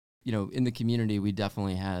in the community, we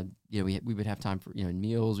definitely had, we would have time for,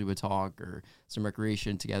 meals, we would talk or some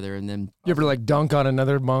recreation together. And then you ever like dunk on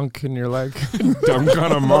another monk and you're like, Dunk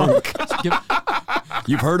on a monk.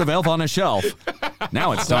 You've heard of Elf on a Shelf.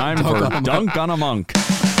 Now it's time for Dunk on a Monk.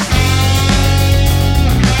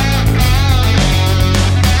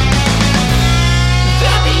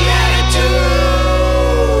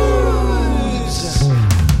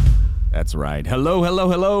 That's right.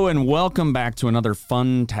 Hello, and welcome back to another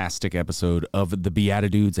fantastic episode of The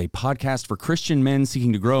Beatitudes, a podcast for Christian men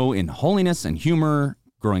seeking to grow in holiness and humor,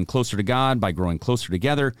 growing closer to God by growing closer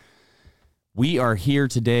together. We are here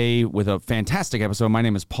today with a fantastic episode. My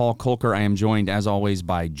name is Paul Kolker. I am joined, as always,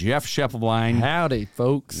 by Jeff Scheffelbein. Howdy,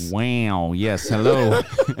 folks. Wow, yes, hello.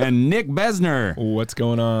 And Nick Besner. What's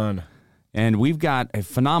going on? And we've got a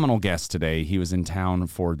phenomenal guest today. He was in town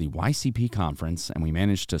for the YCP conference, and we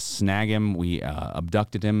managed to snag him. We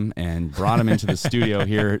abducted him and brought him into the studio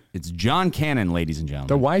here. It's John Cannon, ladies and gentlemen.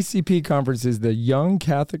 The YCP conference is the Young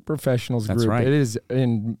Catholic Professionals Group. That's right. It is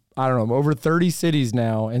in, over 30 cities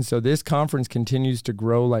now, and so this conference continues to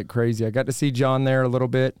grow like crazy. I got to see John there a little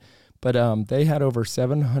bit, but they had over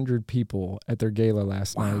 700 people at their gala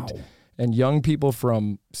last night. And young people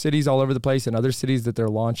from cities all over the place and other cities that they're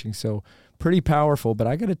launching. So pretty powerful. But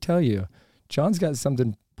I got to tell you, John's got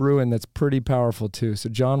something brewing that's pretty powerful too. So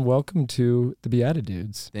John, welcome to the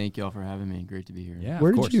Beatitudes. Thank you all for having me. Great to be here. Yeah,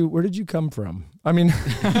 Where did you come from? I mean,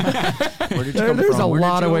 where did you come there's from? a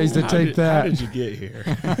lot of ways to take that. How did you get here?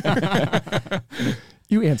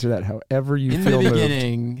 You answer that however you in feel the moved.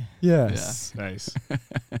 beginning. Yes. Nice.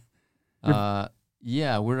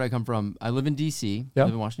 Yeah, where did I come from? I live in D.C. Yep. I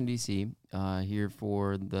live in Washington, D.C., here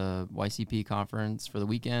for the YCP conference for the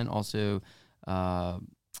weekend. Also,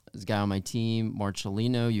 this guy on my team,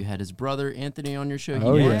 Marcellino, you had his brother, Anthony, on your show. He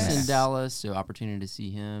works in Dallas, so opportunity to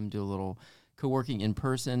see him, do a little co-working in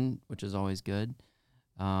person, which is always good.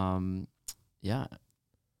 Yeah.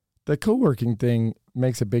 The co-working thing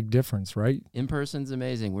makes a big difference, right? In person's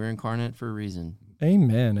amazing. We're incarnate for a reason.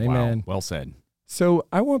 Amen. Wow, well said. So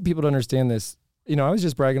I want people to understand this. I was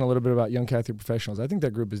just bragging a little bit about Young Catholic Professionals. I think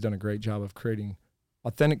that group has done a great job of creating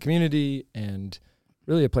authentic community and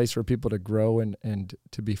really a place for people to grow and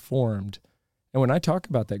to be formed. And when I talk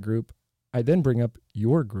about that group, I then bring up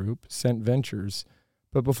your group, Sent Ventures.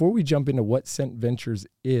 But before we jump into what Sent Ventures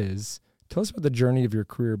is, tell us about the journey of your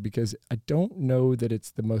career, because I don't know that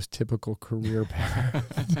it's the most typical career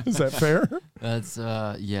path. Is that fair? That's,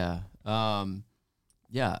 yeah.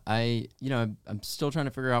 Yeah, I'm still trying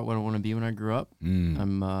to figure out what I want to be when I grow up.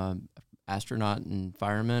 I'm astronaut and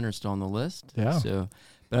fireman are still on the list. Yeah. So,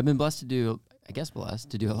 but I've been blessed to do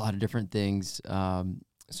a lot of different things.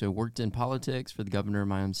 So worked in politics for the governor of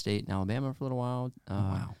my home state in Alabama for a little while.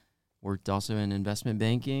 Wow. Worked also in investment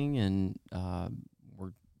banking and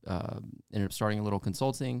ended up starting a little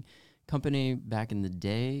consulting company back in the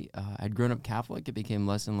day. I'd grown up Catholic. It became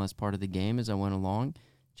less and less part of the game as I went along.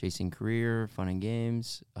 Chasing career, fun and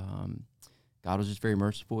games. God was just very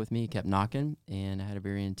merciful with me. He kept knocking, and I had a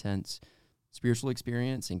very intense spiritual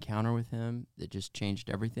experience, encounter with him that just changed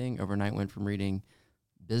everything. Overnight, went from reading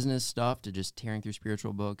business stuff to just tearing through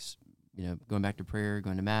spiritual books, going back to prayer,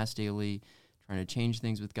 going to Mass daily, trying to change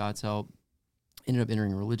things with God's help. Ended up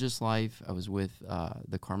entering religious life. I was with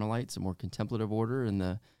the Carmelites, a more contemplative order in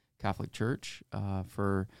the Catholic Church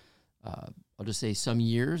for I'll just say some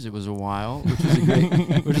years. It was a while,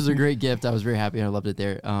 which was a great gift. I was very happy and I loved it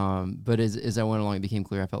there. But as I went along, it became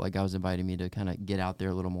clear I felt like God was inviting me to kind of get out there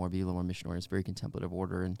a little more, be a little more missionary. It's a very contemplative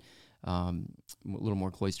order and a little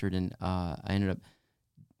more cloistered. And I ended up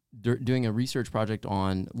doing a research project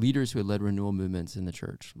on leaders who had led renewal movements in the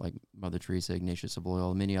church, like Mother Teresa, Ignatius of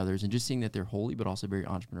Loyola, many others, and just seeing that they're holy but also very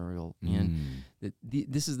entrepreneurial. And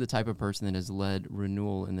this is the type of person that has led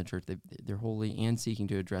renewal in the church. They're holy and seeking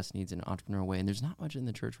to address needs in an entrepreneurial way. And there's not much in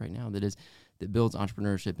the church right now that builds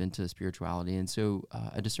entrepreneurship into spirituality. And so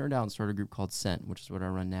I discerned out and started a group called Sent, which is what I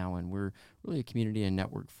run now. And we're really a community and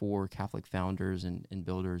network for Catholic founders and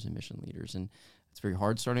builders and mission leaders. And it's very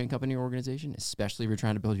hard starting a company or organization, especially if you're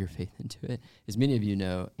trying to build your faith into it, as many of you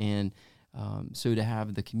know. And so to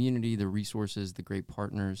have the community, the resources, the great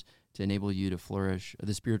partners to enable you to flourish,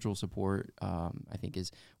 the spiritual support, I think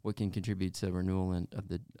is what can contribute to renewal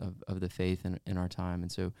of the faith in our time.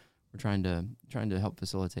 And so we're trying to help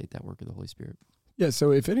facilitate that work of the Holy Spirit. Yeah,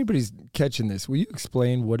 so if anybody's catching this, will you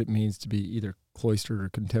explain what it means to be either cloistered or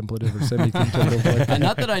contemplative or semi-contemplative?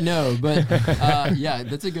 Not that I know, but yeah,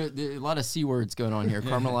 that's a lot of C words going on here.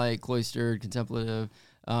 Carmelite, cloistered, contemplative.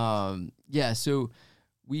 Yeah, so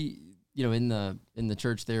in the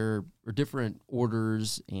church there are different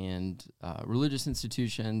orders and religious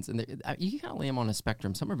institutions, and you can kind of lay them on a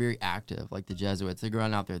spectrum. Some are very active, like the Jesuits. They're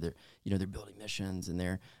going out there. They're building missions, and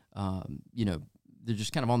they're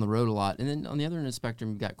just kind of on the road a lot. And then on the other end of the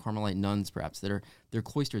spectrum, you've got Carmelite nuns, perhaps, they're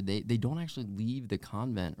cloistered. They don't actually leave the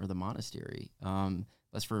convent or the monastery,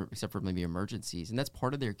 except for maybe emergencies. And that's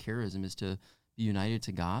part of their charism, is to be united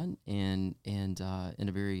to God and in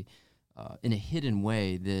a very in a hidden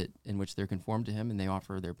way in which they're conformed to Him, and they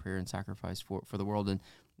offer their prayer and sacrifice for the world. And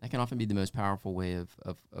that can often be the most powerful way of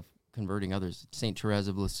converting others. Saint Therese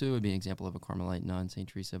of Lisieux would be an example of a Carmelite nun. Saint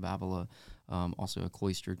Teresa of Avila, also a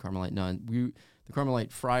cloistered Carmelite nun. The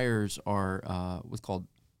Carmelite friars are what's called,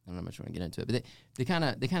 I don't know how much I want to get into it, but they kind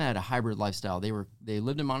of had a hybrid lifestyle. They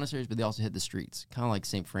lived in monasteries, but they also hit the streets, kind of like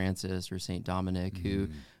Saint Francis or Saint Dominic, who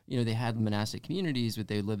they had monastic communities that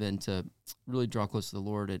they live in to really draw close to the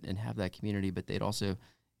Lord and have that community, but they'd also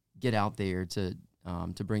get out there to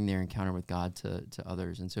bring their encounter with God to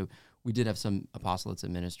others. And so we did have some apostolates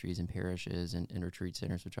and ministries and parishes and retreat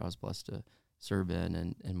centers, which I was blessed to serve in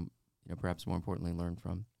and perhaps more importantly, learn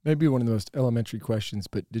from. Maybe one of the most elementary questions,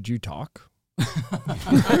 but did you talk?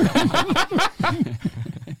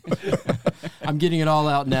 I'm getting it all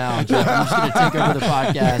out now, Jeff. I'm just going to take over the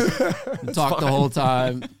podcast and talk the whole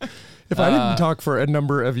time. If I didn't talk for a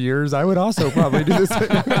number of years, I would also probably do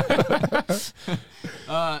the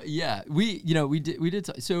same. Yeah, we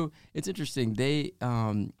did. So it's interesting.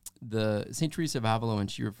 The Saint Teresa of Avila, when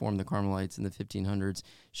she reformed the Carmelites in the 1500s,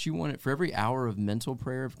 she wanted, for every hour of mental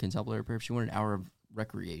prayer, of contemplative prayer, she wanted an hour of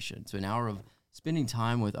recreation. So an hour of spending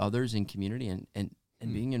time with others in community and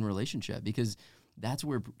being in relationship, because that's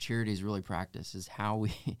where charity is really practiced, is how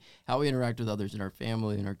we interact with others in our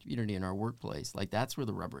family, in our community, in our workplace. Like, that's where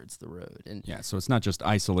the rubber hits the road. And yeah, so it's not just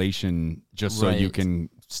isolation, just so you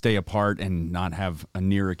can stay apart and not have a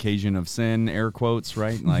near occasion of sin, air quotes,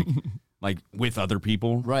 right? Like with other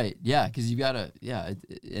people, right? Yeah, because you gotta,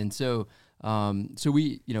 and so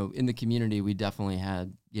we, in the community, we definitely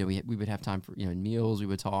had, we would have time for, in meals, we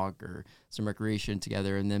would talk, or some recreation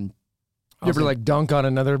together, and then. You ever dunk on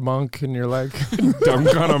another monk and you're like,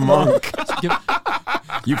 dunk on a monk?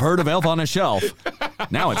 You've heard of Elf on a Shelf.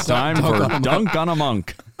 Now it's time for Dunk on a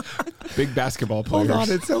Monk. Big basketball players. Hold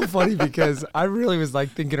on, it's so funny because I really was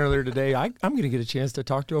thinking earlier today, I'm going to get a chance to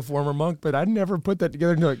talk to a former monk, but I never put that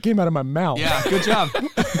together until it came out of my mouth. Yeah, good job.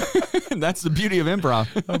 That's the beauty of improv.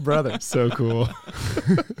 Oh, brother. So cool.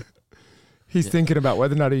 He's thinking about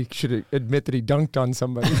whether or not he should admit that he dunked on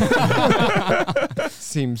somebody.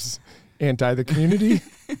 Seems anti the community.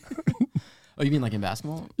 Oh, you mean like in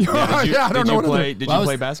basketball? I don't know. Did you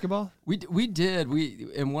play basketball? We did.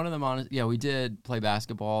 In one of the we did play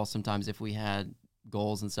basketball sometimes if we had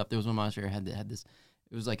goals and stuff. There was one monastery had this.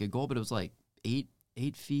 It was like a goal, but it was like 8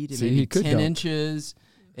 feet and maybe 10 inches.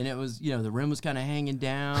 And it was, the rim was kind of hanging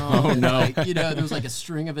down. Oh, and no. There was like a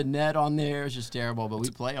string of a net on there. It was just terrible, but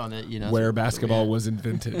we play on it, Where basketball was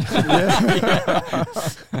invented.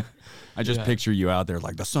 I just picture you out there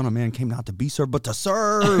like, the Son of Man came not to be served, but to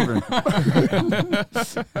serve. No,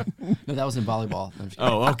 that was in volleyball.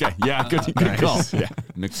 Oh, okay. Yeah, good call. Yeah.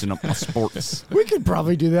 Mixing up my sports. We could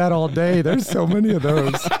probably do that all day. There's so many of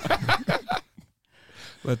those.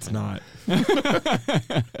 Let's not.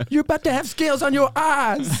 You're about to have scales on your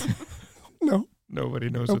eyes. No. Nobody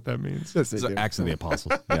knows what that means. It's Acts of the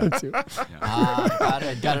Apostles. Yeah. Got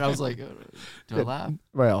it. I was like, do I laugh?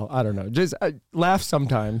 Well, I don't know. Just laugh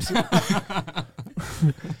sometimes.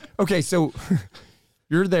 Okay, so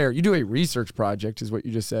you're there. You do a research project, is what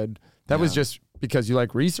you just said. That was just because you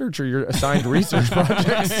like research, or you're assigned research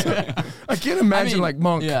projects? I can't imagine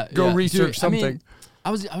monk, go research something.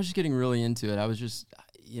 I was just getting really into it. I was just,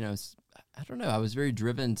 I don't know. I was very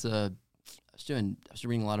driven to. I was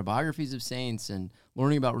reading a lot of biographies of saints and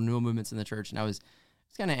learning about renewal movements in the church, and I was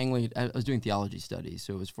kind of angling. I was doing theology studies,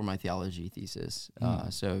 so it was for my theology thesis.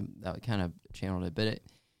 So that kind of channeled it. But it,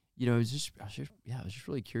 I was just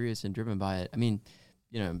really curious and driven by it. I mean,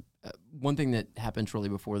 one thing that happened shortly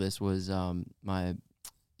before this was my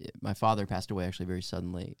father passed away actually very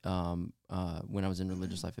suddenly when I was in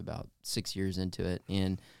religious life, about 6 years into it,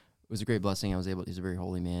 and it was a great blessing. He's a very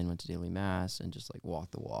holy man, went to daily mass and just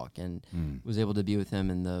walked the walk, and was able to be with him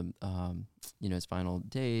in the, his final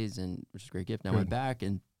days, and which is a great gift. And I went back,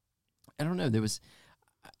 and I don't know, there was,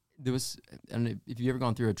 I don't know if you've ever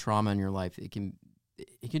gone through a trauma in your life, it can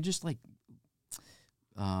just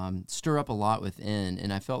stir up a lot within.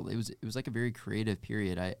 And I felt it was like a very creative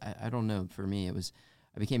period. I don't know, for me,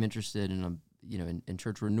 I became interested in, in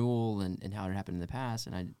church renewal and how it happened in the past.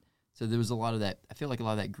 And so there was a lot of that. I feel like a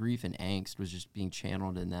lot of that grief and angst was just being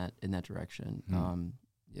channeled in that direction.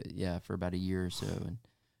 for about a year or so. And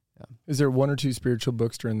Is there one or two spiritual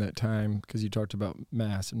books during that time? Because you talked about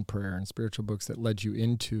mass and prayer and spiritual books that led you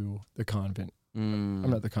into the convent. I'm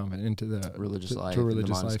not the convent, into the religious life, to in the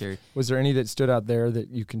religious life. monastery. Was there any that stood out there that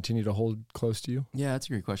you continue to hold close to you? Yeah, that's a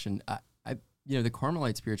great question. I the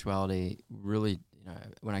Carmelite spirituality really,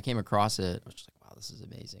 when I came across it, I was just like, wow, this is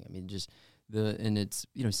amazing. I mean, and it's,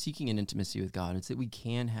 seeking an intimacy with God. It's that we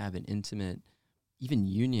can have an intimate, even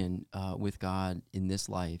union with God in this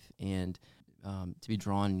life, and to be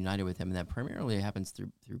drawn and united with Him. And that primarily happens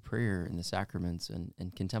through prayer and the sacraments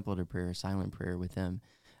and contemplative prayer, silent prayer with Him.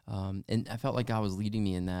 And I felt like God was leading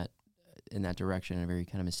me in that direction in a very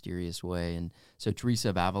kind of mysterious way. And so Teresa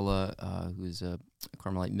of Avila, who's a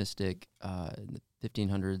Carmelite mystic in the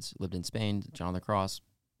 1500s, lived in Spain, John of the Cross,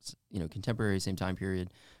 contemporary, same time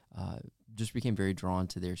period, just became very drawn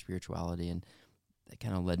to their spirituality, and that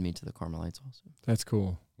kind of led me to the Carmelites also. That's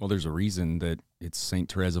cool. Well, there's a reason that it's Saint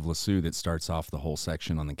Therese of Lisieux that starts off the whole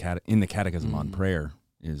section on in the Catechism on prayer.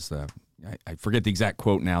 I forget the exact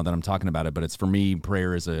quote now that I'm talking about it, but it's, for me,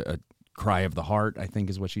 prayer is a cry of the heart, I think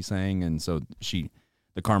is what she's saying. And so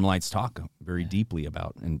the Carmelites talk very deeply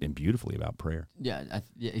about and beautifully about prayer. Yeah,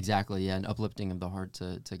 exactly. Yeah, an uplifting of the heart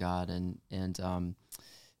to God, and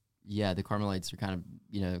the Carmelites are kind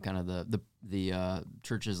of the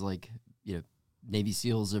church's Navy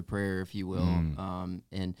SEALs of prayer, if you will.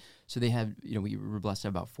 And so they have, we were blessed to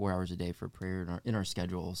have about 4 hours a day for prayer in our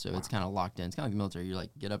schedule. So it's kind of locked in. It's kind of like the military. You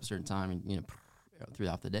get up a certain time and,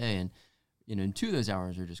 throughout the day. And, and 2 of those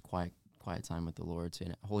hours are just quiet time with the Lord. So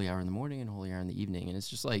a holy hour in the morning and a holy hour in the evening. And it's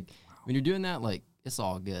just when you're doing that, it's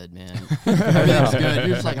all good, man. Everything's good.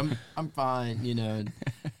 You're just like, I'm fine, and,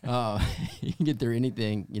 you can get through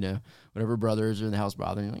anything, whatever brothers are in the house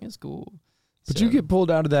bothering you, it's cool. But you get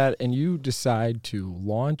pulled out of that and you decide to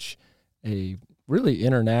launch a really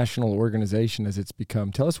international organization as it's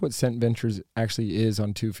become. Tell us what Sent Ventures actually is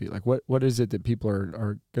on 2 feet. What is it that people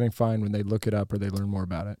are going to find when they look it up or they learn more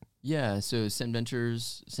about it? Yeah, so Sent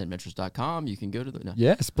Ventures, SentVentures.com. You can go to the... No.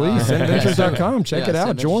 Yes, please, SentVentures.com. Check it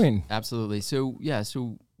out. Join. Absolutely. So,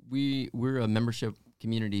 we're a membership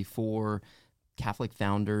community for Catholic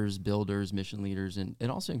founders, builders, mission leaders, and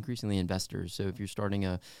also increasingly investors. So if you're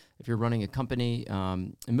running a company,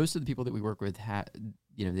 and most of the people that we work with,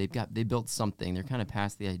 they built something. They're kind of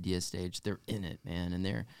past the idea stage. They're in it, man, and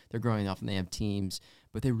they're growing off, and they have teams,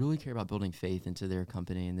 but they really care about building faith into their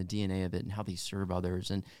company and the DNA of it and how they serve others.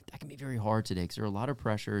 And that can be very hard today because there are a lot of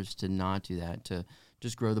pressures to not do that, to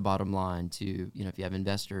just grow the bottom line, to, if you have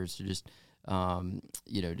investors, to just,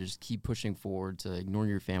 just keep pushing forward, to ignore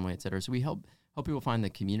your family, et cetera. So we help people find the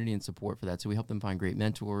community and support for that. So we help them find great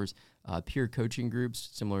mentors, peer coaching groups,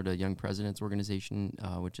 similar to Young Presidents Organization,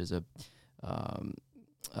 which is a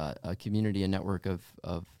community and network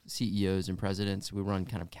of CEOs and presidents. We run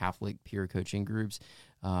kind of Catholic peer coaching groups.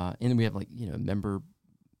 And then we have a member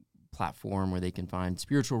platform where they can find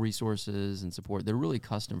spiritual resources and support. They're really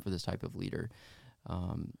custom for this type of leader.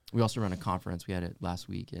 We also run a conference. We had it last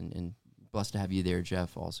week, and blessed to have you there,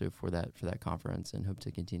 Jeff, also for that conference, and hope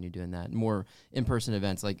to continue doing that. More in-person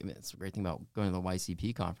events. It's a great thing about going to the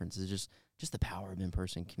YCP conference is just the power of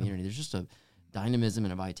in-person community. There's just a dynamism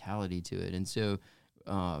and a vitality to it. And so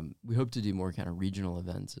we hope to do more kind of regional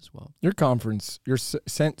events as well. Your conference, your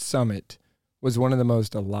Sent Summit, was one of the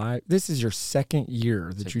most alive. This is your second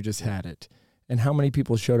year that you just had it. And how many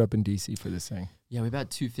people showed up in DC for this thing? Yeah, we have about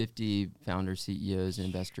 250 founders, CEOs, and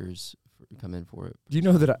investors come in for it. Do you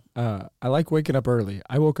know that I like waking up early?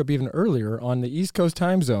 I woke up even earlier on the East Coast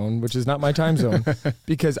time zone, which is not my time zone,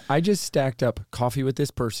 because I just stacked up coffee with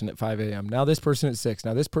this person at 5 a.m., now this person at 6,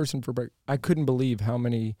 now this person for break. I couldn't believe how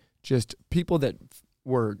many just people that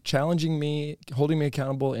were challenging me, holding me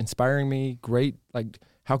accountable, inspiring me, great,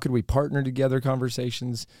 how could we partner together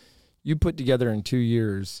conversations you put together in 2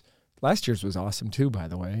 years. Last year's was awesome too, by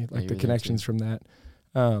the way, the connections from that.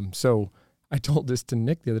 So I told this to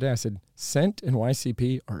Nick the other day. I said, Sent and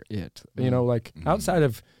YCP are it. Outside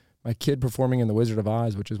of my kid performing in The Wizard of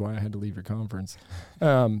Oz, which is why I had to leave your conference,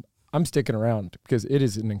 I'm sticking around because it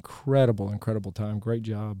is an incredible, incredible time. Great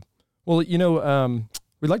job. Well,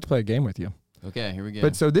 we'd like to play a game with you. Okay, here we go.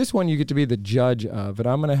 But so this one you get to be the judge of, and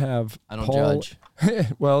I'm going to have I don't Paul, judge.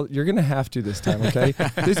 Well, you're going to have to this time, okay?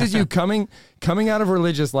 This is you coming out of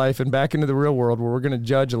religious life and back into the real world where we're going to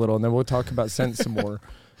judge a little, and then we'll talk about Sent some more.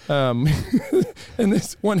 And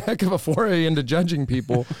this one heck of a foray into judging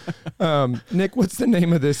people. Nick, what's the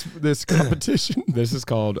name of this competition? This is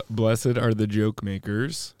called Blessed Are the Joke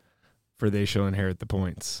Makers, for they shall inherit the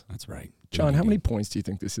points. That's right. John, how many points do you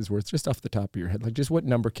think this is worth, just off the top of your head? Just what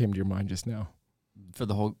number came to your mind just now? For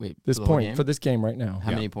the whole for this game right now.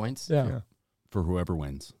 How many points? Yeah. for whoever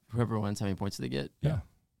wins. Whoever wins, how many points do they get? Yeah.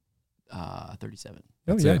 37.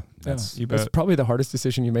 Oh, That's yeah. it. That's- You That's bet. probably the hardest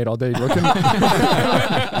decision you made all day. Like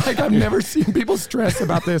I've never seen people stress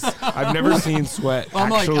about this. I've never seen sweat I'm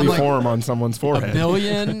like- actually I'm like, form on someone's A forehead.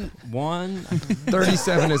 billion, one.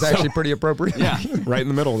 37 is actually pretty appropriate. Yeah. Right in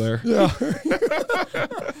the middle there. Yeah.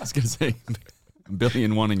 I was going to say $1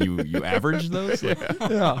 billion and you averaged those?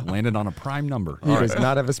 Yeah. Landed on a prime number. He does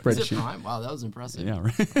not have a Is it spreadsheet. prime? Wow, that was impressive. Yeah,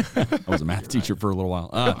 right. I was a math teacher for a little while.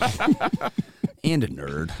 And a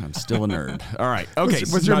nerd. I'm still a nerd. All right. Okay.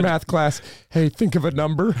 Was your not- math class, hey, think of a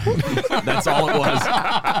number? That's all it was.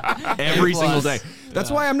 Every It single was. day. That's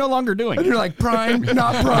why I'm no longer doing And it. you're like, prime,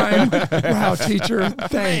 not prime. Wow, teacher,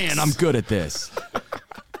 thanks. Man, I'm good at this.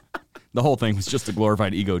 The whole thing was just a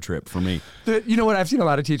glorified ego trip for me. You know what? I've seen a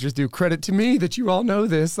lot of teachers do. Credit to me that you all know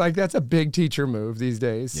this. Like, that's a big teacher move these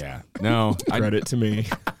days. Yeah. No. Credit to me.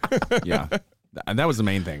 Yeah. And that was the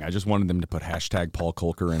main thing. I just wanted them to put hashtag Paul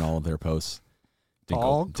Kolker in all of their posts.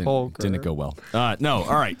 Paul Kolker. Didn't go well. No.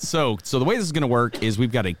 All right. So the way this is going to work is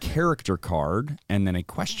we've got a character card and then a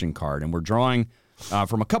question card, and we're drawing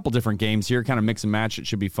from a couple different games here, kind of mix and match. It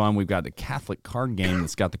should be fun. We've got the Catholic card game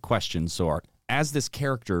that's got the questions. So as this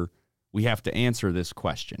character, we have to answer this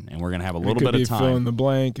question, and we're going to have a little bit of Fill in time. the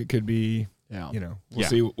blank. It could be, Yeah.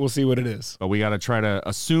 we'll see what it is. But we got to try to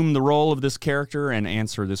assume the role of this character and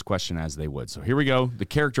answer this question as they would. So here we go. The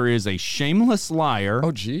character is a shameless liar.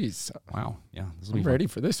 Oh, geez. Wow. Yeah. This will be I'm fun. ready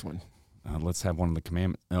for this one. Let's have one of the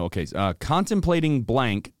commandments. Okay. Contemplating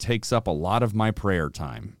blank takes up a lot of my prayer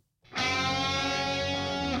time.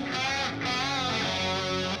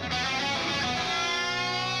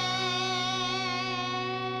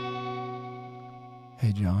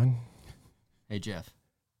 Hey, John. Hey, Jeff.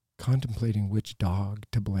 Contemplating which dog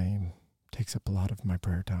to blame takes up a lot of my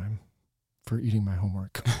prayer time for eating my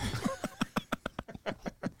homework.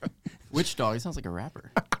 Which dog? He sounds like a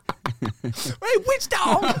rapper. Hey, which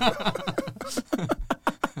dog? I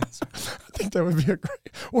think that would be a great,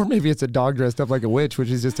 or maybe it's a dog dressed up like a witch, which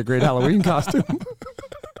is just a great Halloween costume.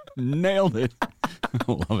 Nailed it. I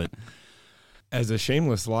love it. As a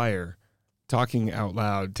shameless liar, talking out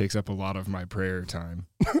loud takes up a lot of my prayer time.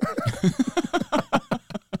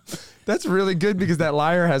 That's really good because that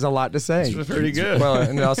liar has a lot to say. It's pretty good. Well,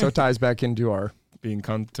 and it also ties back into our Being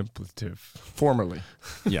contemplative. formerly.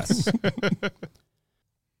 Yes.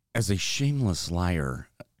 As a shameless liar,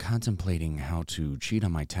 contemplating how to cheat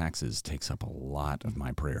on my taxes takes up a lot of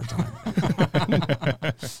my prayer time.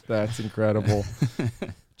 That's incredible.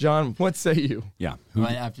 John, what say you? Yeah. Do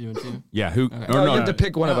I have to do it too? Yeah. Who? Okay. Or No, no. you have to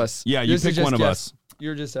pick one of No. us. Yeah, you This is pick just one of guess. us.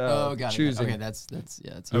 You're just Oh, got choosing. it. Okay, that's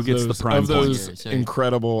yeah. It's Who gets the prime of those points? So-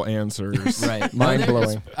 incredible answers. right. Mind No,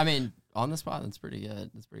 blowing. I mean, on the spot, that's pretty good.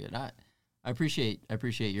 That's pretty good. I appreciate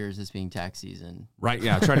yours this being tax season. Right.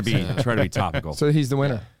 Yeah. Try to be topical. So he's the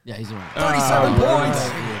winner. Yeah, he's a winner. 37 points.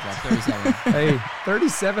 37. Hey,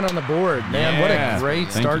 37 on the board. Man, what Yeah. a great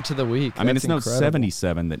Thank start you. to the week. I mean, That's it's no incredible.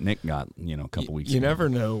 77 that Nick got, a couple weeks You ago. never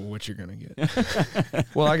know what you're going to get.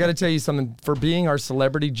 Well, I got to tell you something. For being our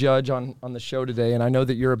celebrity judge on the show today, and I know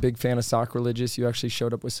that you're a big fan of Sock Religious. You actually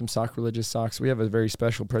showed up with some Sock Religious socks. We have a very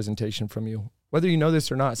special presentation from you. Whether you know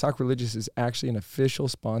this or not, Sock Religious is actually an official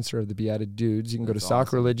sponsor of the Beatted Dudes. You can go to That's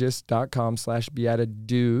awesome.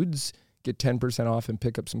 sockreligious.com/beatteddudes, get 10% off and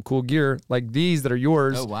pick up some cool gear like these that are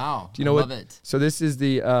yours. Oh wow! Do you know I what- love it. So this is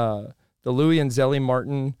the Louis and Zelly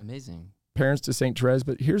Martin Amazing. Parents to St. Therese,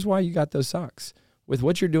 but here's why you got those socks. With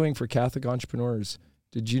what you're doing for Catholic entrepreneurs,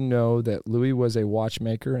 did you know that Louis was a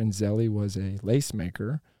watchmaker and Zelly was a lace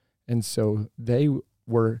maker? And so they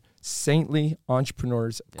were saintly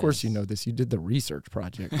entrepreneurs. Of course you Yes. know this. You did the research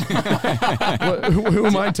project. Who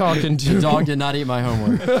am I talking to? The dog did not eat my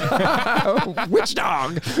homework. Which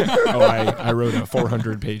dog? I wrote a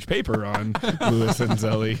 400-page paper on Louis and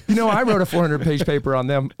Zelly. You know, I wrote a 400-page paper on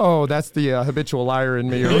them. Oh, that's the habitual liar in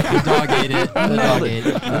me. The dog ate it. The dog ate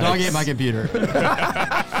it. The dog ate my computer.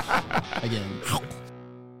 Again.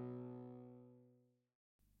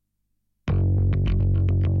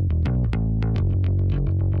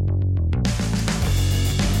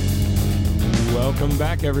 Welcome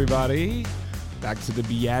back, everybody. Back to the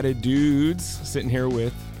Beatted Dudes, sitting here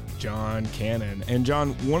with John Cannon. And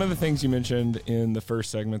John, one of the things you mentioned in the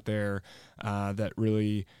first segment there that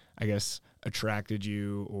really, I guess, attracted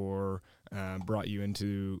you or brought you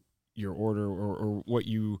into your order or what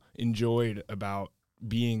you enjoyed about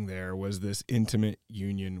being there was this intimate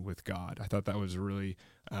union with God. I thought that was a really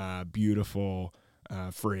beautiful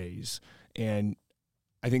phrase. And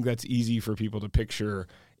I think that's easy for people to picture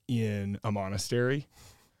in a monastery,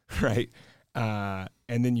 right? And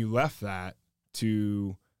then you left that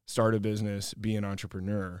to start a business, be an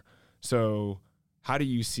entrepreneur. So how do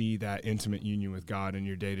you see that intimate union with God in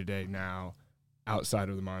your day-to-day now, outside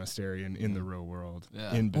of the monastery and in the real world,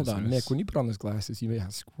 in business? Hold on, Nick. When you put on those glasses, you may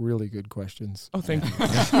ask really good questions. Oh, thank you.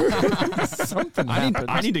 Something happened.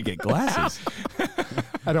 I need to get glasses.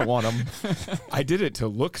 I don't want them. I did it to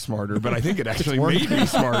look smarter, but I think it actually made me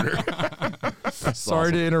smarter.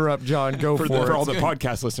 Sorry to interrupt, John. Go for it. For all the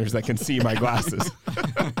podcast listeners that can see my glasses.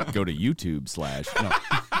 Go to YouTube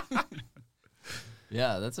 / no.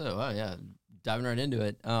 Yeah, that's diving right into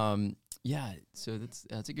it. So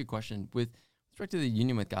that's a good question. With respect to the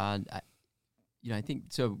union with God, I think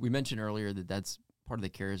so. We mentioned earlier that that's part of the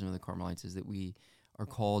charism of the Carmelites is that we are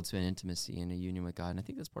called to an intimacy and a union with God, and I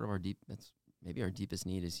think that's part of that's maybe our deepest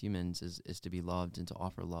need as humans is to be loved and to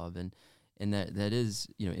offer love, and that is,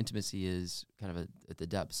 intimacy is kind of at the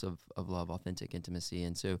depths of love, authentic intimacy,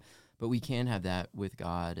 and so, but we can have that with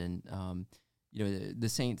God, and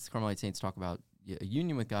the Carmelite saints talk about a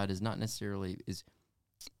union with God is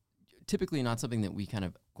typically not something that we kind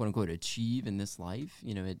of quote unquote achieve in this life.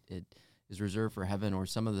 It is reserved for heaven, or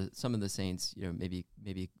some of the saints, maybe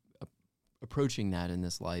approaching that in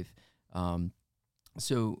this life. But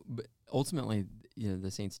ultimately,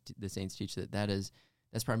 the saints teach that's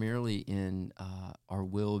primarily in our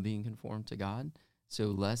will being conformed to God. So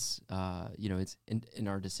less, it's in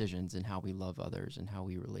our decisions and how we love others and how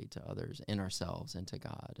we relate to others and ourselves and to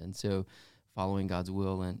God. And so following God's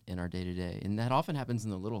will in our day-to-day. And that often happens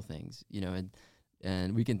in the little things,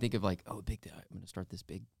 and we can think of like, I'm going to start this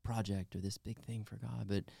big project or this big thing for God.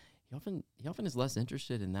 But he often is less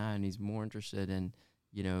interested in that, and he's more interested in,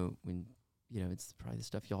 when, it's probably the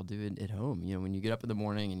stuff y'all do at home. When you get up in the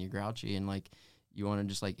morning and you're grouchy and like, you want to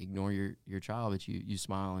just like ignore your child, but you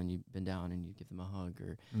smile and you bend down and you give them a hug,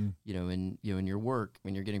 or in your work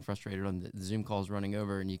when you're getting frustrated on the Zoom calls running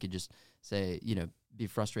over, and you could just say, be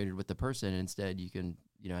frustrated with the person, and instead you can,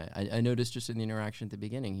 I noticed just in the interaction at the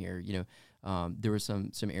beginning here, there were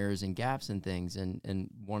some errors and gaps and things, and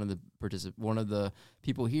one of the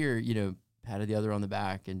people here, patted the other on the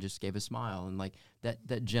back and just gave a smile, and like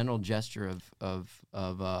that gentle gesture of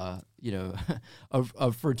of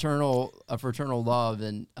fraternal love,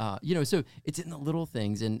 and so it's in the little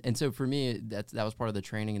things, and so for me that was part of the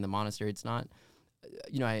training in the monastery. It's not,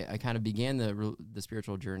 I kind of began the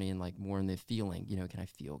spiritual journey and like more in the feeling, can I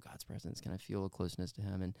feel God's presence? Can I feel a closeness to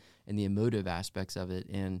him, and the emotive aspects of it,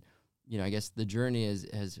 and I guess the journey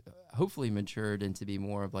has hopefully matured into be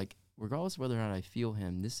more of like, regardless of whether or not I feel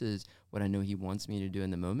him, this is what I know he wants me to do in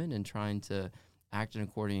the moment, and trying to act in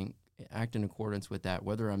accordance with that,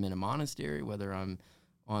 whether I'm in a monastery, whether I'm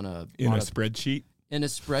on a spreadsheet, on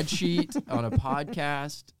a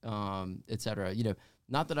podcast, etc.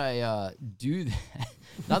 Not that I do that,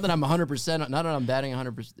 not that I'm 100%, not that I'm batting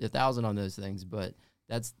 1,000 on those things, but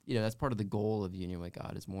that's part of the goal of union with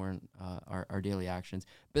God, is more in our daily actions.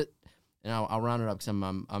 But and I'll round it up because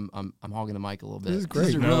I'm hogging the mic a little bit. This is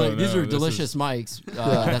great. These are delicious mics.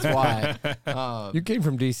 That's why. You came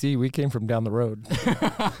from DC. We came from down the road.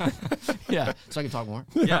 Yeah, so I can talk more.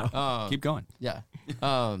 Yeah, keep going. Yeah.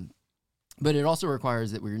 But it also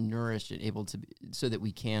requires that we're nourished and able to be, so that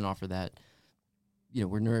we can offer that.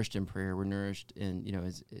 We're nourished in prayer. We're nourished in,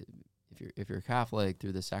 if you're a Catholic,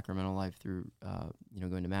 through the sacramental life, through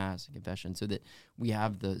going to Mass and confession, so that we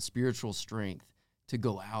have the spiritual strength to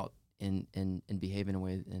go out and behave in a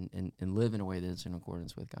way and live in a way that is in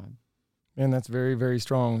accordance with God. Man, that's very, very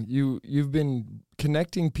strong. You've been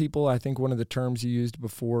connecting people. I think one of the terms you used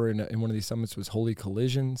before in one of these summits was holy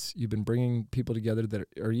collisions. You've been bringing people together that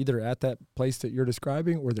are either at that place that you're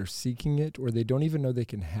describing, or they're seeking it, or they don't even know they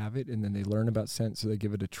can have it, and then they learn about Sent, so they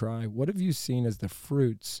give it a try. What have you seen as the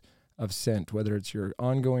fruits of Sent, whether it's your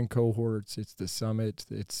ongoing cohorts, it's the summit,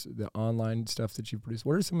 it's the online stuff that you've produced?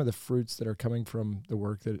 What are some of the fruits that are coming from the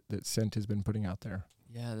work that Sent has been putting out there?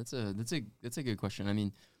 Yeah, that's a good question. I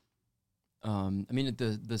mean, at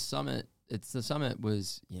the summit, the summit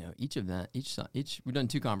was, each we've done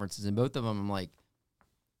 2 conferences, and both of them I'm like,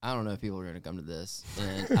 I don't know if people are going to come to this,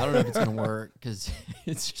 and I don't know if it's going to work, because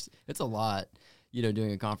it's a lot,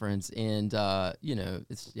 doing a conference, and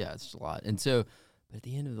it's just a lot. And so, but at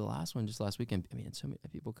the end of the last one, just last weekend, so many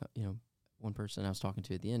people, one person I was talking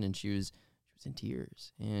to at the end, and she was in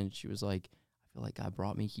tears, and she was like, I feel like God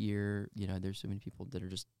brought me here. There's so many people that are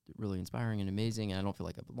just really inspiring and amazing, and I don't feel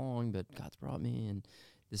like I belong, but God's brought me, and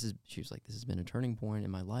she was like, this has been a turning point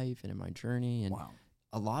in my life and in my journey, and wow.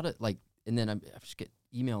 A lot of and then I just get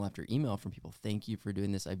email after email from people. Thank you for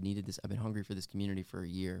doing this. I've needed this. I've been hungry for this community for a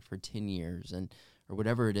year, for 10 years, or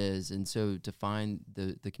whatever it is. And so to find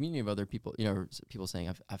the community of other people, people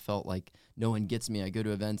saying, I felt like no one gets me. I go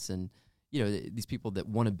to events and, these people that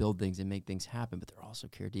want to build things and make things happen, but they're also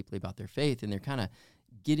care deeply about their faith, and they're kind of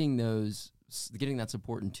getting that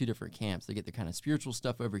support in two different camps. They get their kind of spiritual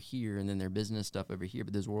stuff over here and then their business stuff over here,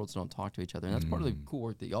 but those worlds don't talk to each other. And that's part of the cool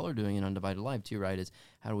work that y'all are doing in Undivided Life too, right? Is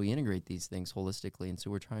how do we integrate these things holistically? And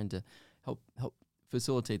so we're trying to help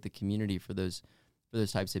facilitate the community for those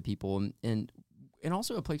types of people, and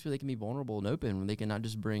also a place where they can be vulnerable and open, where they can not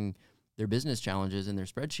just bring their business challenges and their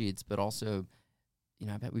spreadsheets, but also,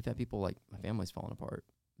 we've had people like, my family's falling apart,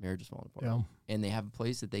 marriage is falling apart, and they have a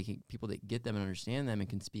place that people that get them and understand them and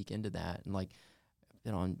can speak into that. And like, I've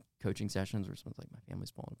been on coaching sessions where someone's like, my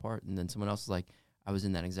family's falling apart, and then someone else is like, I was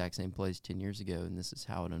in that exact same place 10 years ago, and this is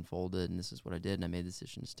how it unfolded, and this is what I did, and I made the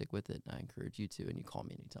decision to stick with it, and I encourage you to, and you call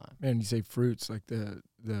me anytime. Man, you say fruits, like the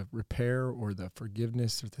repair or the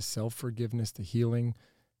forgiveness or the self-forgiveness, the healing.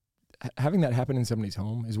 Having that happen in somebody's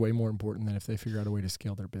home is way more important than if they figure out a way to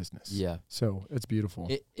scale their business. Yeah. So it's beautiful.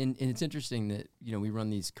 And it's interesting that, we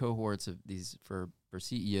run these cohorts of these for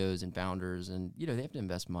CEOs and founders, and, they have to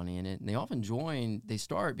invest money in it. And they often they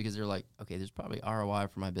start because they're like, okay, there's probably ROI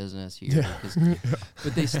for my business here.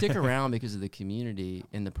 But they stick around because of the community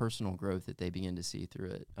and the personal growth that they begin to see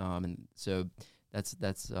through it. And so that's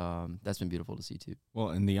been beautiful to see too. Well,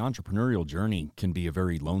 and the entrepreneurial journey can be a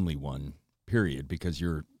very lonely one, period, because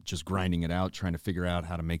you're just grinding it out, trying to figure out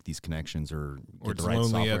how to make these connections or get it's the right lonely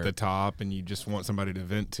software at the top, and you just want somebody to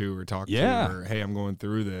vent to or talk to, or hey, I'm going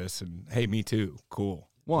through this, and hey, me too, cool.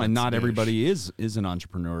 Well, and not everybody is an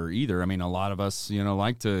entrepreneur either. I mean, a lot of us,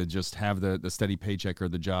 like to just have the steady paycheck or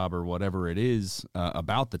the job or whatever it is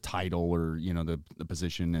about the title or the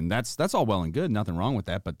position, and that's all well and good, nothing wrong with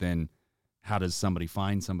that. But then, how does somebody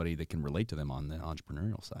find somebody that can relate to them on the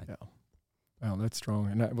entrepreneurial side? Yeah, wow, that's strong.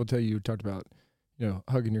 And I will tell you talked about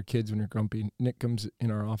hugging your kids when you're grumpy. Nick comes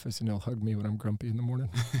in our office and he'll hug me when I'm grumpy in the morning.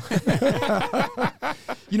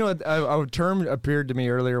 A term appeared to me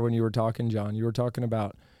earlier when you were talking, John. You were talking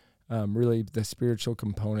about really the spiritual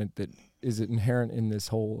component that is inherent in this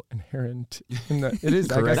whole it is.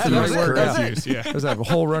 Correct. I got the right word. Correct. Yeah. There's a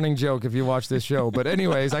whole running joke if you watch this show. But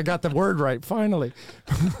anyways, I got the word right finally.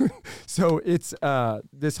 So it's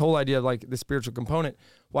this whole idea of like the spiritual component.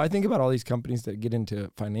 Well, I think about all these companies that get into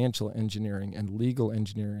financial engineering and legal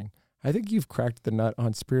engineering. I think you've cracked the nut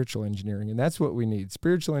on spiritual engineering, and that's what we need.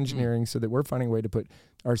 Spiritual engineering so that we're finding a way to put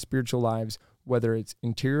our spiritual lives, whether it's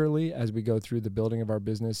interiorly as we go through the building of our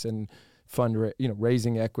business and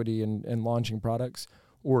raising equity and launching products,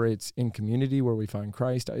 or it's in community where we find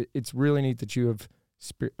Christ. It's really neat that you have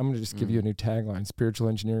I'm going to just give you a new tagline: spiritual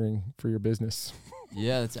engineering for your business.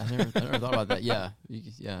 Yeah, I never thought about that. Yeah,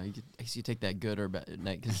 I guess you take that good or bad,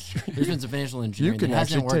 because there's been some financial engineering that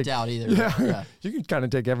hasn't worked out either. Yeah, you can kind of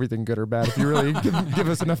take everything good or bad if you really give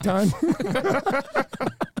us enough time.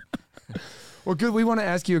 Well, good. We want to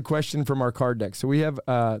ask you a question from our card deck. So we have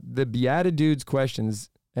the Beatitudes questions,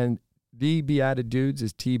 and the Beatitudes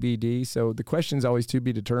is TBD. So the question's always to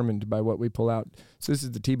be determined by what we pull out. So this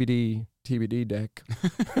is the TBD deck.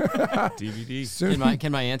 TBD.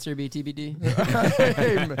 Can my answer be TBD?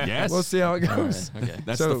 Yes. We'll see how it goes. Right, okay.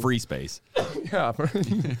 That's the free space. Yeah.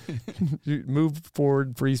 Move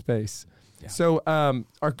forward, free space. Yeah. So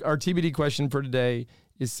our TBD question for today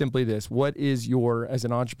is simply this: what is as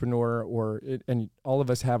an entrepreneur, and all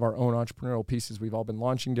of us have our own entrepreneurial pieces. We've all been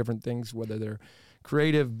launching different things, whether they're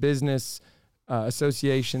creative, business,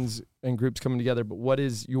 associations, and groups coming together. But what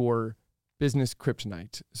is your business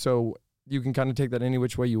kryptonite? So you can kind of take that any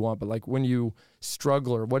which way you want, but like when you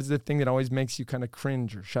struggle, or what is the thing that always makes you kind of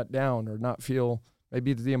cringe or shut down or not feel,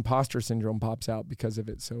 maybe the imposter syndrome pops out because of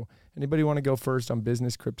it. So anybody want to go first on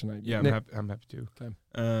business kryptonite? Yeah, I'm happy to. Okay.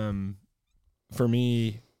 For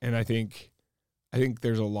me, and I think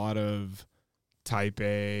there's a lot of type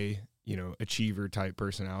A, achiever type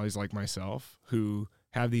personalities like myself who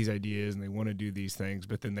have these ideas and they want to do these things,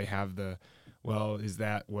 but then they have is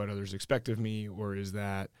that what others expect of me, or is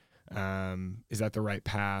that the right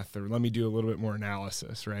path, or let me do a little bit more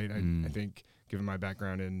analysis, right? I think given my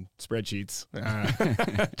background in spreadsheets,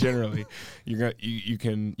 generally you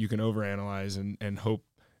can overanalyze and hope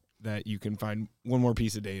that you can find one more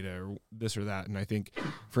piece of data or this or that. And I think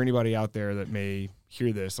for anybody out there that may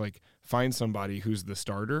hear this, like, find somebody who's the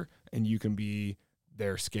starter and you can be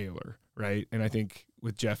their scaler, right? And I think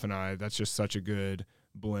with Jeff and I, that's just such a good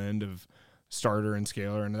blend of starter and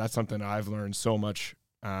scaler. And that's something I've learned so much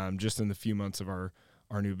just in the few months of our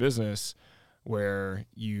new business, where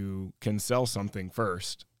you can sell something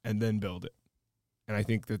first and then build it. And I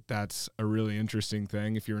think that that's a really interesting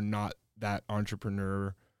thing if you're not that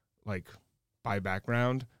entrepreneur, like by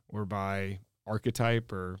background or by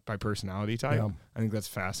archetype or by personality type. Yeah. I think that's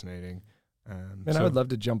fascinating. Man, I would love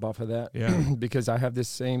to jump off of that. Yeah. Because I have this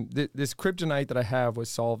same this kryptonite that I have was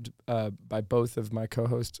solved by both of my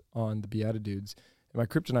co-hosts on the Beatitudes, and my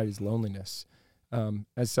kryptonite is loneliness.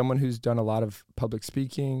 As someone who's done a lot of public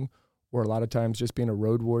speaking, or a lot of times just being a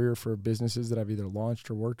road warrior for businesses that I've either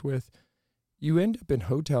launched or worked with, you end up in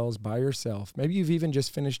hotels by yourself. Maybe you've even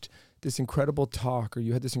just finished this incredible talk, or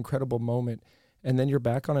you had this incredible moment, and then you're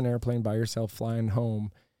back on an airplane by yourself flying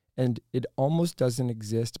home, and it almost doesn't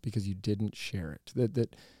exist because you didn't share it.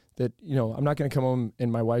 That I'm not going to come home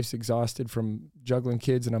and my wife's exhausted from juggling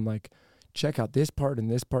kids, and I'm like, check out this part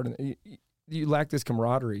and this part. And you lack this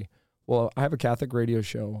camaraderie. Well, I have a Catholic radio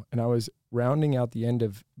show, and I was rounding out the end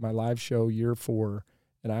of my live show year 4,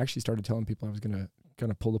 and I actually started telling people I was going to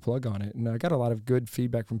kind of pull the plug on it. And I got a lot of good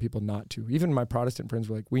feedback from people not to. Even my Protestant friends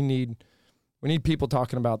were like, we need people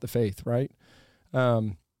talking about the faith, right?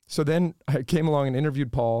 So then I came along and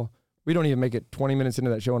interviewed Paul. We don't even make it 20 minutes into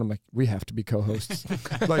that show, and I'm like, we have to be co-hosts.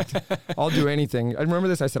 Like, I'll do anything. I remember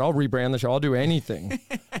this. I said, I'll rebrand the show. I'll do anything.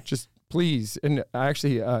 Just please. And I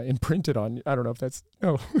actually imprinted on, I don't know if that's,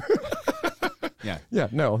 no. Yeah. Yeah,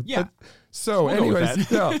 no. Yeah. So We'll go with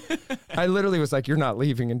anyways, no, I literally was like, you're not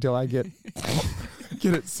leaving until I get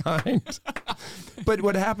it signed. But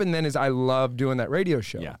what happened then is I love doing that radio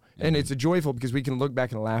show. Yeah. And it's a joyful because we can look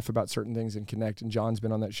back and laugh about certain things and connect. And John's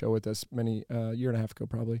been on that show with us year and a half ago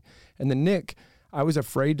probably. And then Nick, I was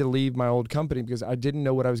afraid to leave my old company because I didn't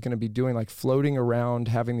know what I was going to be doing, like floating around,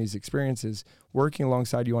 having these experiences, working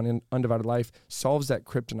alongside you on Undivided Life solves that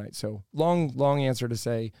kryptonite. So long answer to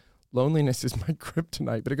say loneliness is my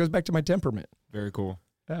kryptonite, but it goes back to my temperament. Very cool.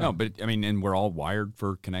 Yeah. No, but I mean, and we're all wired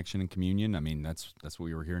for connection and communion. I mean, that's what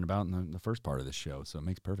we were hearing about in the first part of this show. So it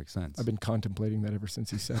makes perfect sense. I've been contemplating that ever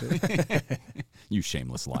since he said it. You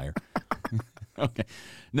shameless liar. Okay.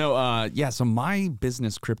 No, so my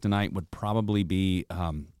business kryptonite would probably be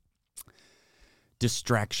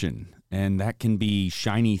distraction. And that can be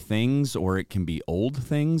shiny things, or it can be old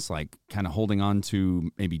things, like kind of holding on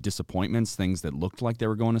to maybe disappointments, things that looked like they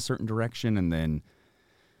were going a certain direction, and then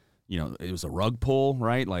it was a rug pull,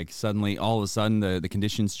 right? Like suddenly, all of a sudden, the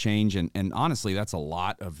conditions change. And honestly, that's a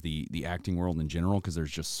lot of the acting world in general, because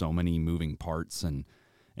there's just so many moving parts and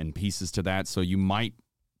pieces to that. So you might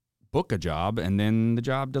book a job, and then the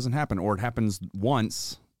job doesn't happen, or it happens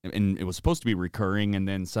once, and it was supposed to be recurring, and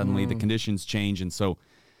then suddenly the conditions change. And so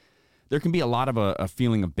there can be a lot of a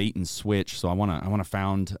feeling of bait and switch. So I want to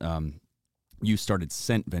found, you started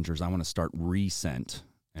Scent Ventures. I want to start Resent.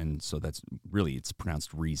 And so that's really, it's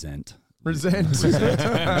pronounced resent. Resent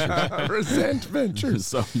Ventures.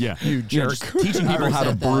 So yeah, you jerk. Just teaching people how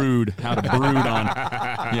to brood on,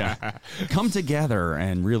 come together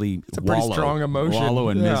and really it's a pretty strong emotion. Wallow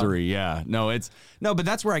in misery. Yeah, but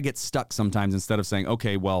that's where I get stuck sometimes. Instead of saying,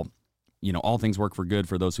 okay, well, all things work for good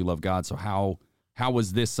for those who love God. So how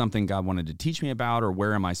was this something God wanted to teach me about, or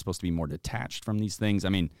where am I supposed to be more detached from these things? I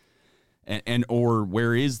mean. Or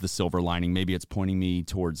where is the silver lining? Maybe it's pointing me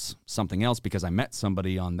towards something else because I met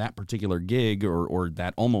somebody on that particular gig or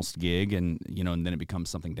that almost gig, and and then it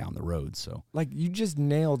becomes something down the road. So, like, you just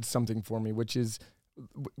nailed something for me, which is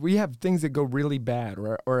we have things that go really bad,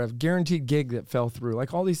 or a guaranteed gig that fell through,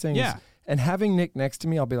 like all these things. Yeah. And having Nick next to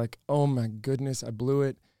me, I'll be like, oh my goodness, I blew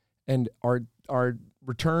it. And our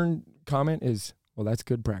return comment is, well, that's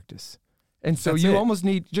good practice. And so That's you it. almost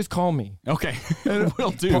need, just call me. okay, will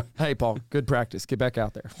do. Hey, Paul, good practice. Get back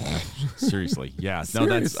out there. Seriously, yeah. No,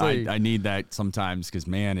 Seriously. I need that sometimes because,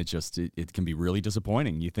 man, it can be really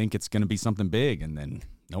disappointing. You think it's going to be something big, and then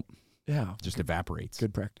nope, Yeah. just evaporates.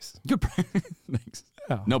 Good practice. Good. Thanks.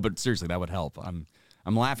 Yeah. No, but seriously, that would help. I'm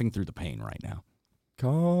laughing through the pain right now.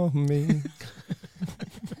 Call me.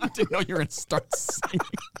 I didn't know you were going to start singing.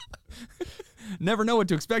 Never know what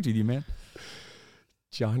to expect with you, man.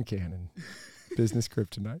 John Cannon. Business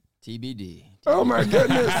kryptonite. TBD. Oh my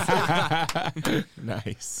goodness.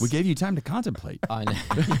 Nice. We gave you time to contemplate. I know.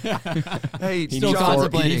 Hey, Still John,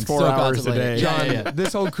 contemplating. he needs 4 still hours contemplating. a day. John, Yeah.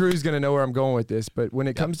 this whole crew is going to know where I'm going with this, but when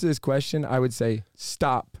it comes to this question, I would say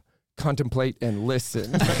stop, contemplate, and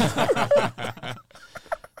listen.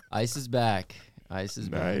 Ice is back. Ice is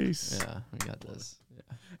Nice. back. Yeah, we got this. Yeah.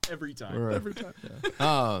 Every time. We're- Every time.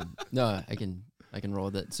 No, I can roll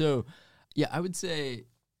with it. So, yeah, I would say,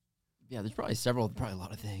 there's probably a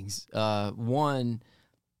lot of things. One,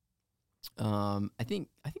 I think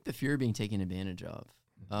the fear of being taken advantage of.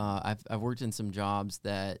 I've worked in some jobs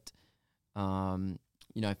that, I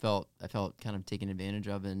felt kind of taken advantage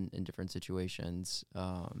of in different situations.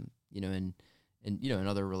 In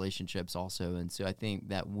other relationships also. And so I think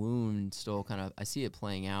that wound still I see it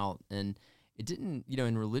playing out. And it didn't,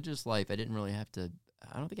 in religious life, I didn't really have to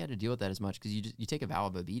I don't think I had to deal with that as much because you take a vow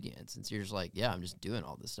of obedience, and so you're just like, yeah, I'm just doing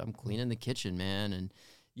all this stuff. I'm cleaning the kitchen, man, and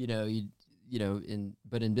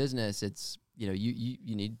but in business, it's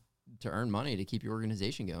you need to earn money to keep your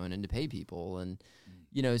organization going and to pay people, and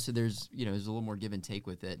so there's there's a little more give and take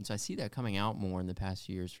with it, and so I see that coming out more in the past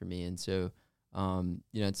few years for me, and so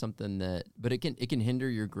it's something that, but it can hinder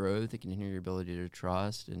your growth, it can hinder your ability to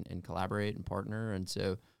trust and collaborate and partner, and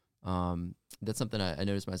so that's something I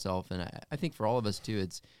noticed myself, and I think for all of us too,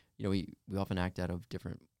 it's we often act out of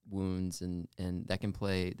different wounds, and that can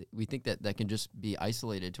play. We think that can just be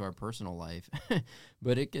isolated to our personal life,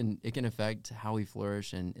 but it can affect how we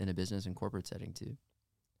flourish in a business and corporate setting too.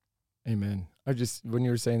 Amen. When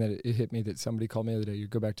you were saying that, it hit me that somebody called me the other day. You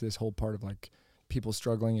go back to this whole part of like people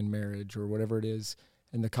struggling in marriage or whatever it is,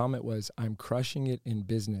 and the comment was, "I'm crushing it in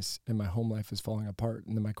business, and my home life is falling apart."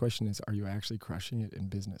 And then my question is, are you actually crushing it in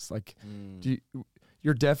business? Like,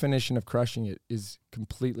 your definition of crushing it is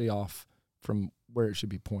completely off from where it should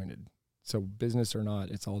be pointed. So business or not,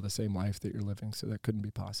 it's all the same life that you're living. So that couldn't be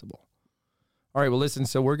possible. All right, well, listen,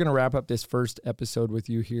 so we're going to wrap up this first episode with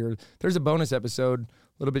you here. There's a bonus episode, a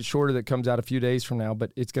little bit shorter, that comes out a few days from now,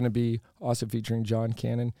 but it's going to be also featuring John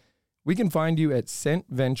Cannon. We can find you at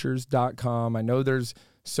ScentVentures.com. I know there's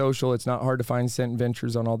social. It's not hard to find Scent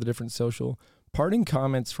Ventures on all the different social. Parting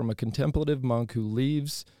comments from a contemplative monk who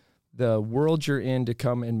leaves the world you're in to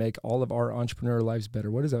come and make all of our entrepreneur lives better.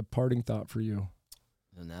 What is a parting thought for you?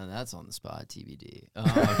 Now that's on the spot, TBD.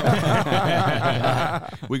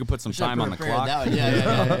 We could put some time on the clock.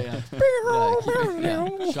 Yeah.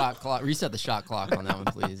 Shot clock. Reset the shot clock on that one,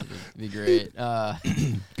 please. It'd be great.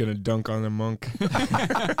 Gonna dunk on the monk.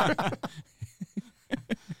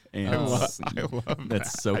 And I love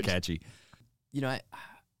that's so catchy. I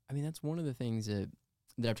mean, that's one of the things that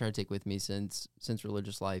I've tried to take with me since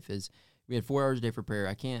religious life is we had 4 hours a day for prayer.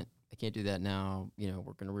 I can't do that now,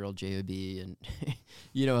 working a real job and,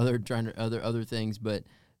 other things. But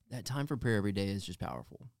that time for prayer every day is just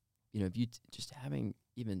powerful. If you just having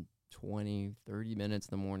even 20, 30 minutes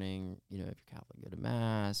in the morning, if you're Catholic, go to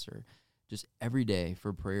mass, or just every day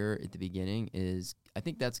for prayer at the beginning I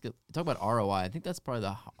think that's good. Talk about ROI. I think that's probably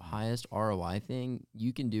the highest ROI thing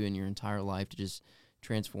you can do in your entire life to just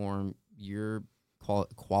transform your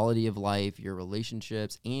quality of life, your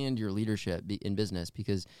relationships, and your leadership in business,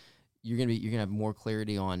 because you're gonna have more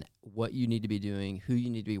clarity on what you need to be doing, who you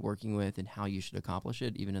need to be working with, and how you should accomplish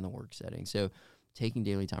it, even in the work setting. So, taking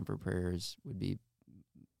daily time for prayers would be,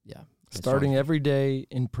 starting every day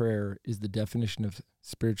in prayer is the definition of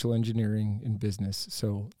spiritual engineering in business.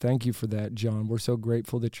 So, thank you for that, John. We're so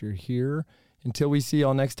grateful that you're here. Until we see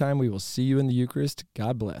y'all next time, we will see you in the Eucharist.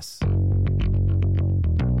 God bless.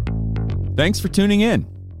 Thanks for tuning in.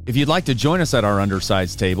 If you'd like to join us at our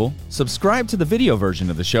undersized table, subscribe to the video version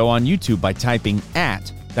of the show on YouTube by typing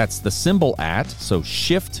 @ that's the symbol @, so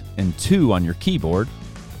shift and 2 on your keyboard,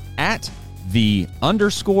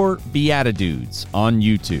 @the_Beatitudes on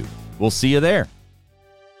YouTube. We'll see you there.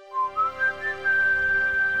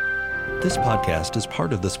 This podcast is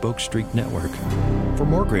part of the Spoke Street Network. For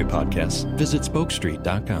more great podcasts, visit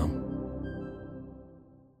spokestreet.com.